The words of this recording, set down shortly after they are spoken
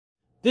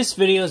This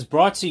video is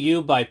brought to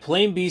you by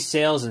Plain B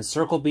Sales and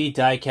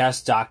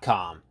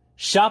CircleBDiecast.com.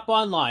 Shop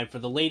online for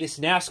the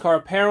latest NASCAR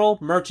apparel,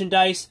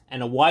 merchandise,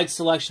 and a wide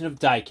selection of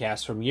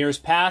diecasts from years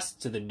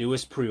past to the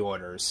newest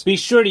pre-orders. Be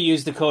sure to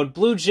use the code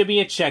BLUEJIMMY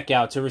at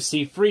checkout to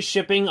receive free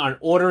shipping on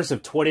orders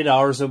of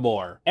 $20 or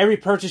more. Every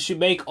purchase you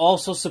make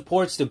also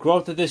supports the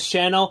growth of this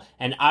channel,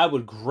 and I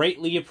would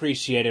greatly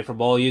appreciate it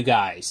from all you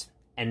guys.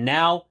 And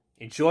now,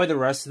 enjoy the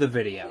rest of the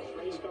video.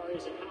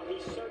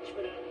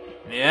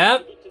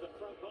 Yep.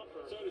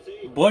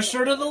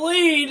 Busher to the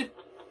lead.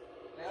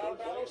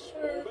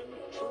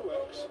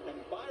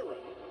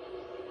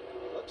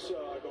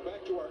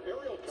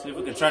 See if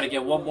we can try to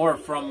get one more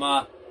from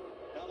a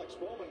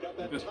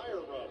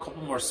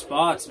couple more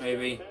spots,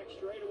 maybe.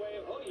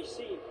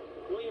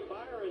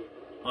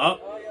 Oh.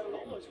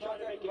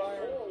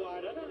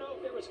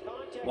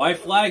 White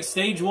flag,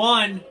 stage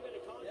one.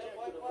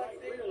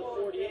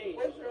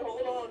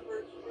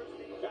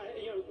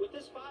 With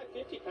this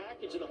 550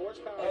 package and the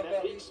horsepower and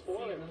that big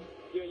spoiler,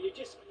 you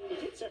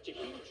did such a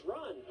huge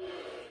run.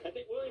 I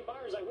think William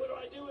Byron's like, what do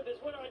I do with this?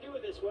 What do I do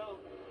with this? Well,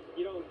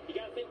 you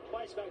got to think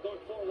twice about going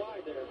 4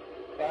 wide there.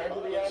 Byron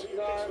to the outside,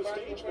 Byron to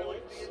the inside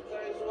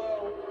as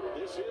well.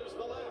 This is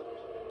the lap.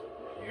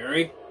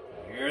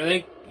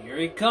 Here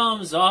he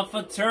comes off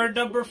of turn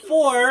number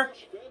 4.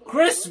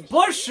 Chris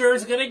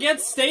Buescher's gonna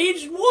get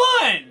stage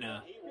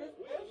 1.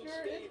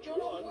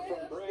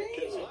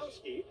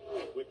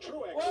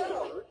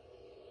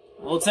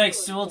 We'll take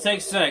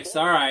 6.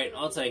 All right,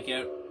 I'll take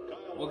it.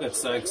 We'll get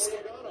 6.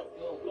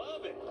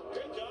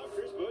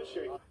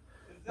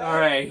 All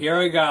right, here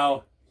we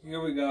go.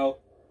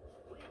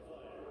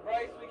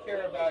 Bryce, we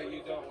care about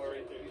you. Don't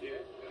worry.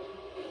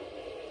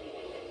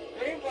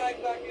 Green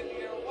flag back in the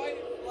air. White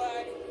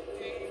flag.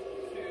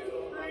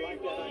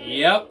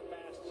 Yep.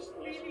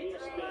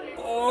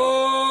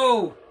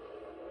 Oh.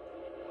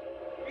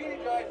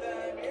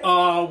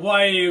 Oh,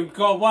 why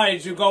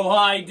did you go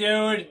high,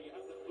 dude?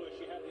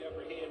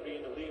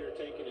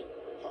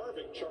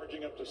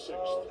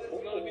 Oh, this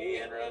is going to be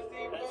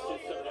interesting.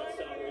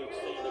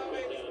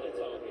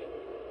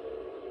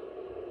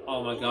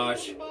 Oh my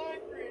gosh.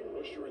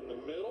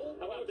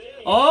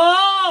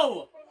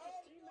 Oh!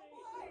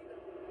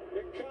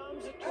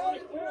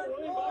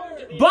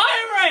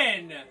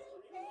 Byron!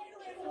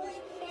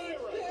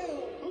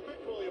 Who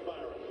picked William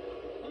Byron?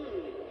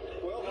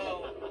 Well,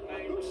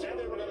 who said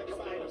they were going to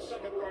come out in the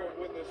second row and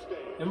win this stage?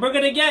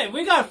 And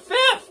we got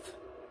 5th!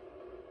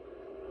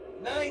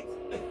 9th.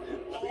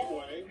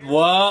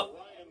 What?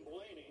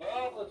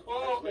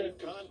 Made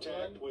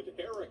contact with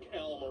Eric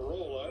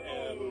Almirola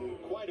and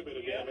quite a bit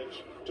of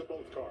damage to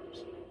both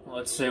cars.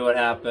 Let's see what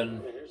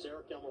happened. Here's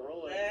Eric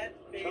Almirola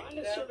trying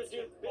to sort of do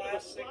a bit of a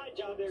slide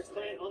job there,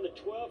 Clint, on the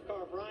 12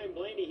 car of Ryan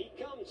Blaney. He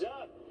comes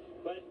up,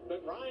 but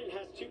Ryan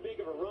has too big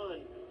of a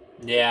run.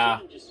 Yeah.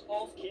 Just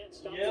can't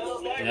stop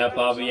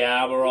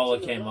Almirola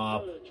came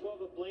up. The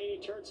 12 of Blaney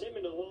turns him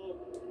into low.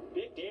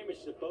 Big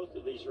damage to both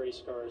of these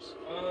race cars.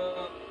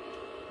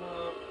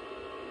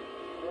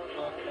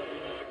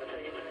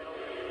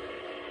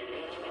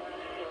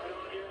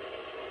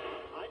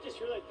 I just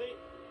really think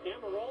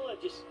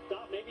Almirola just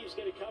thought maybe he was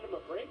going to cut him a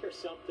break or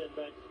something,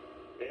 but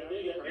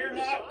you're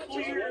not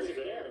clear.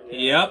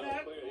 Yep.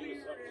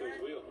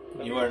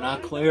 You are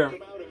not clear.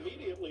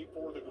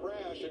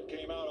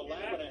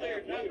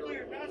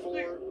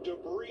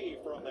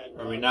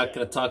 Are we not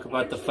going to talk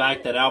about the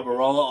fact that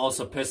Almirola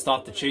also pissed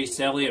off the Chase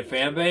Elliott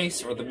fan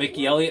base or the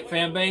Mickey Elliott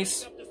fan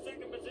base?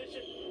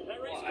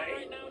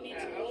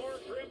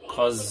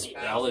 Because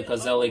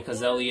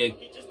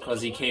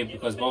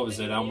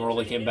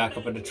Almirola came back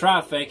up into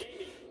traffic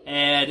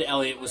and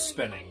Elliott was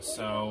spinning,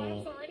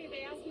 so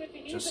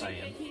just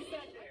saying.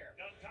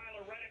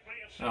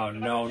 Oh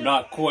no,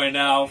 not Quinn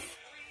Alf.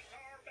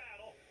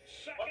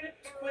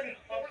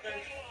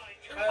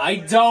 I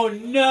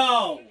don't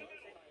know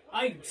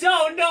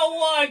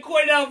why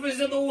Quinn Alf is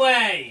in the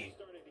way.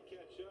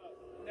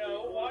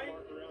 No, why does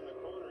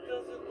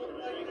it look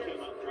like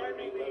they're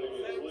driving the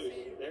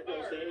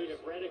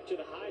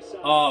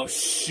Oh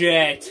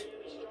shit.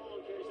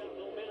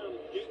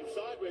 Getting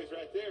sideways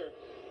right there.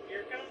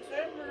 Here comes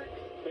Edward.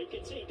 But you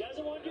can see he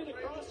doesn't want to do the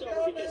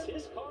crossover because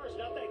his car is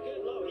not that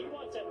good low. He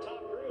wants that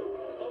top groove,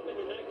 hoping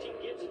the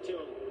 19 gives it to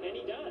him, and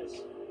he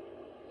does.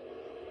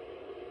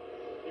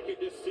 You could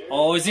just see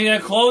Oh, is he gonna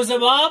close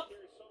him up?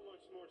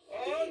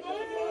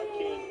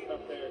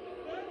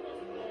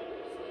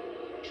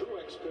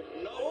 Truex could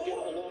not get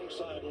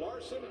alongside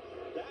Larson.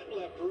 That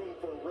left room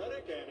for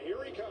Reddick, and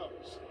here he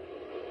comes.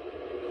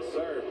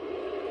 Sir.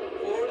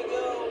 4 to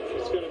go.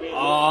 It's going to be.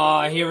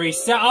 Oh, here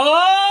he's.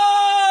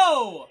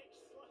 Oh!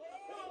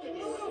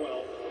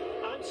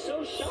 I'm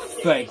so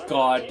shocked. Thank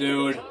God,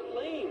 dude.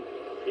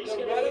 He's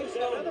going to lose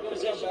that other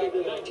position to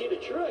the 19 to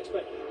Truex,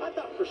 but I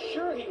thought for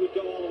sure he would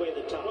go all the way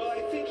to the top. Well,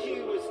 I think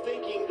he was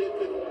thinking that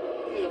the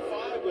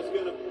 5 was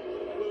going to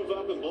move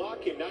up and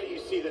block him. Now you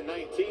see the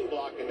 19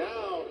 blocking.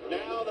 Now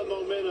the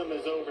momentum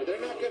is over.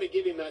 They're not going to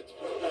give him that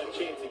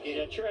chance again.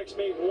 Yeah, Truex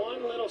made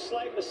one little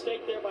slight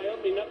mistake there by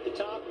opening up the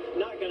top.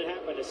 Not going to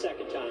happen a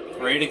second time.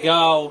 Ready to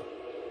go.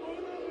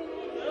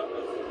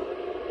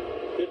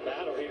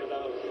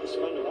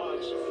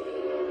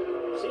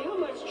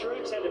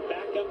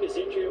 keep his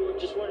entry. I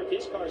just wonder if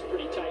his car's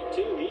pretty tight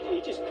too.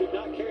 He just could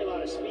not carry a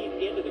lot of speed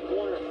into the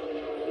corner.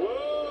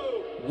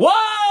 Whoa!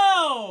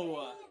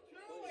 Whoa!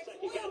 Looks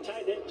like he got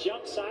tight, then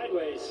jumped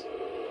sideways.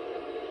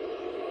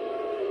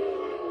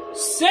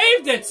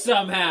 Saved it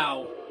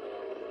somehow.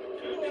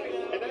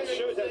 And that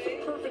shows that's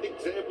a perfect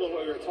example of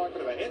what we were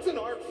talking about. It's an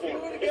art form.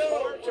 It's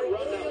hard to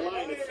run that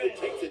line. It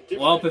takes a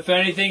different... Well, if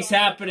anything's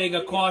happening,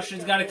 a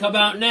caution's got to come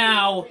out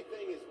now.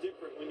 Everything is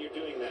different when you're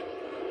doing that.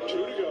 2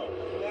 to go.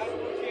 That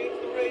will change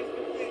the race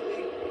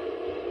completely.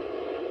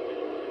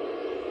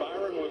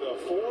 Byron with a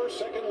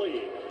 4-second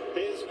lead.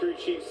 His crew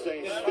chief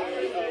saying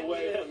stay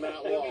away from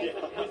that wall. His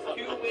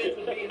 2 wins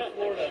would be in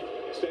Florida.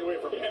 Stay away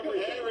from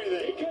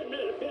everything. He couldn't have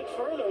been a bit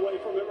further away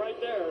from it right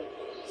there.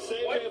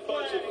 Save me a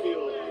bunch of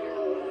fuel.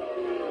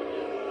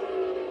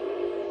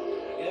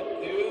 Yep,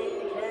 2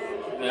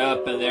 turns.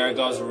 Yep, and there it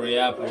goes.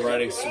 Yep,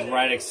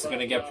 Reddick's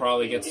gonna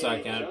probably get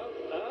second.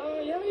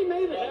 Yeah, he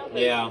made it happen.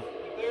 Yeah.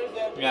 There's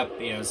a Yep,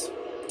 he is.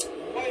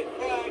 white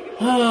flag.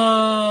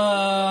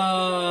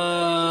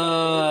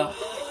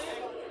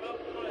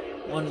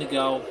 1 to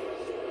go.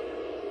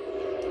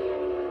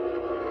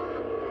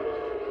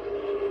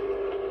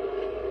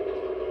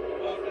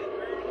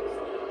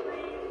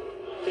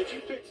 Did you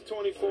pick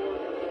 24?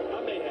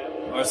 I may have.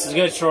 Larson's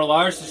good. Sure,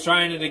 Larson's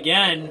trying it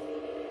again,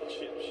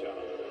 Chip shot.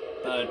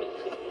 but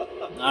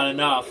not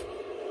enough.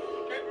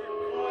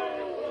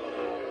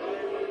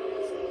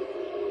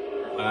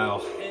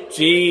 Wow.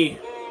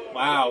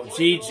 Wow.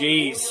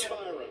 GGs.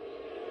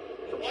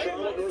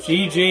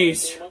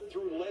 GGs.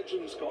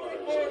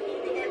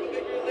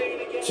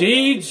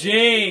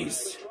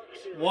 GGs.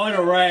 What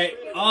a race.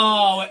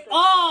 Oh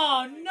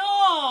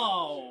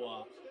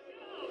no!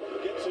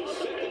 Gets his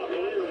second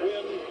career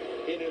win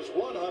in his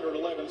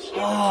 111 starts.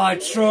 Oh,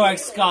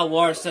 Truex got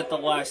Larson at the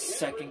last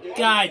second.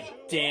 God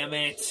damn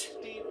it.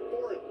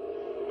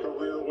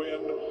 Career win.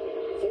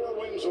 4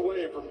 wins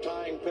away from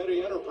tying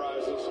Petty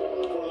Enterprises for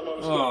the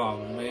most. Oh,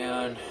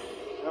 man.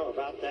 How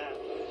about that?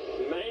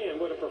 Man,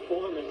 what a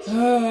performance.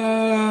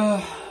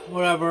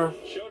 Whatever.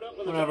 Showed up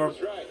when the Whatever. time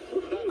was right.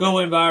 Go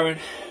win, Byron.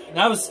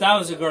 That was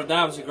a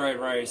great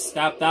race.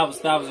 That was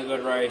a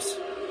good race.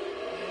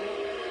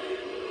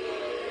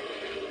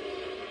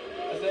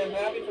 I say I'm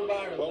happy for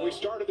Byron. Well, we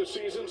started the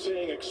season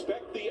saying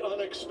expect the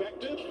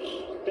unexpected.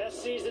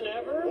 Best season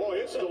ever? Boy,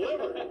 it's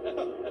delivered.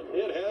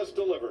 It has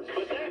delivered.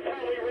 But that's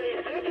how we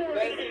race. That's how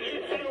we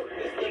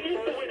This is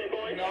the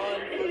first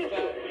non-first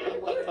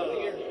time win of the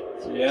year.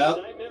 Yep.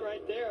 Excitement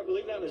right there. I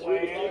believe that was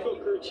Rudy Bugle,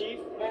 crew chief.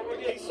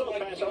 He's so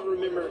fast. I don't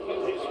remember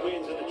his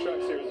wins in the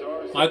Truck Series.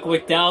 Michael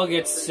McDowell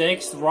gets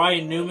 6th.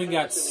 Ryan Newman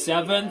got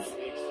 7th.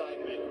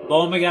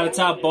 Bowman got a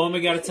top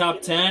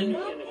 10.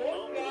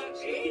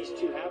 These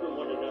two having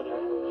one another.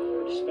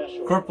 Pretty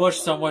special. Kurt Busch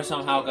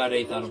somehow got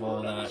 8th out of all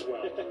of that.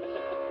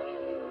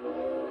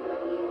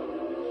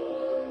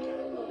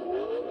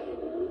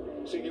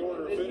 See the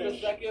order of This is finish.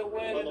 the second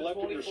win On in the the left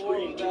of your 24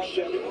 screen, 2 without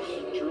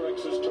Chevys,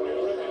 Truex's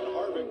Toyota, and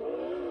Harvick.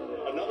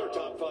 Another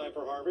top 5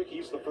 for Harvick.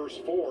 He's the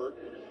first Ford.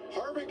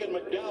 Harvick and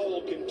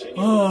McDowell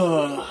continue.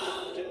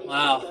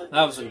 Wow,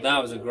 that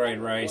was a great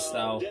race,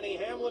 though. Denny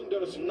Hamlin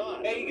does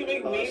not. Hey, you can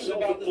make memes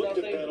about this.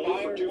 Self-inflicted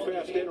penalty for too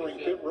fast entering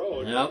pit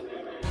road. Yep.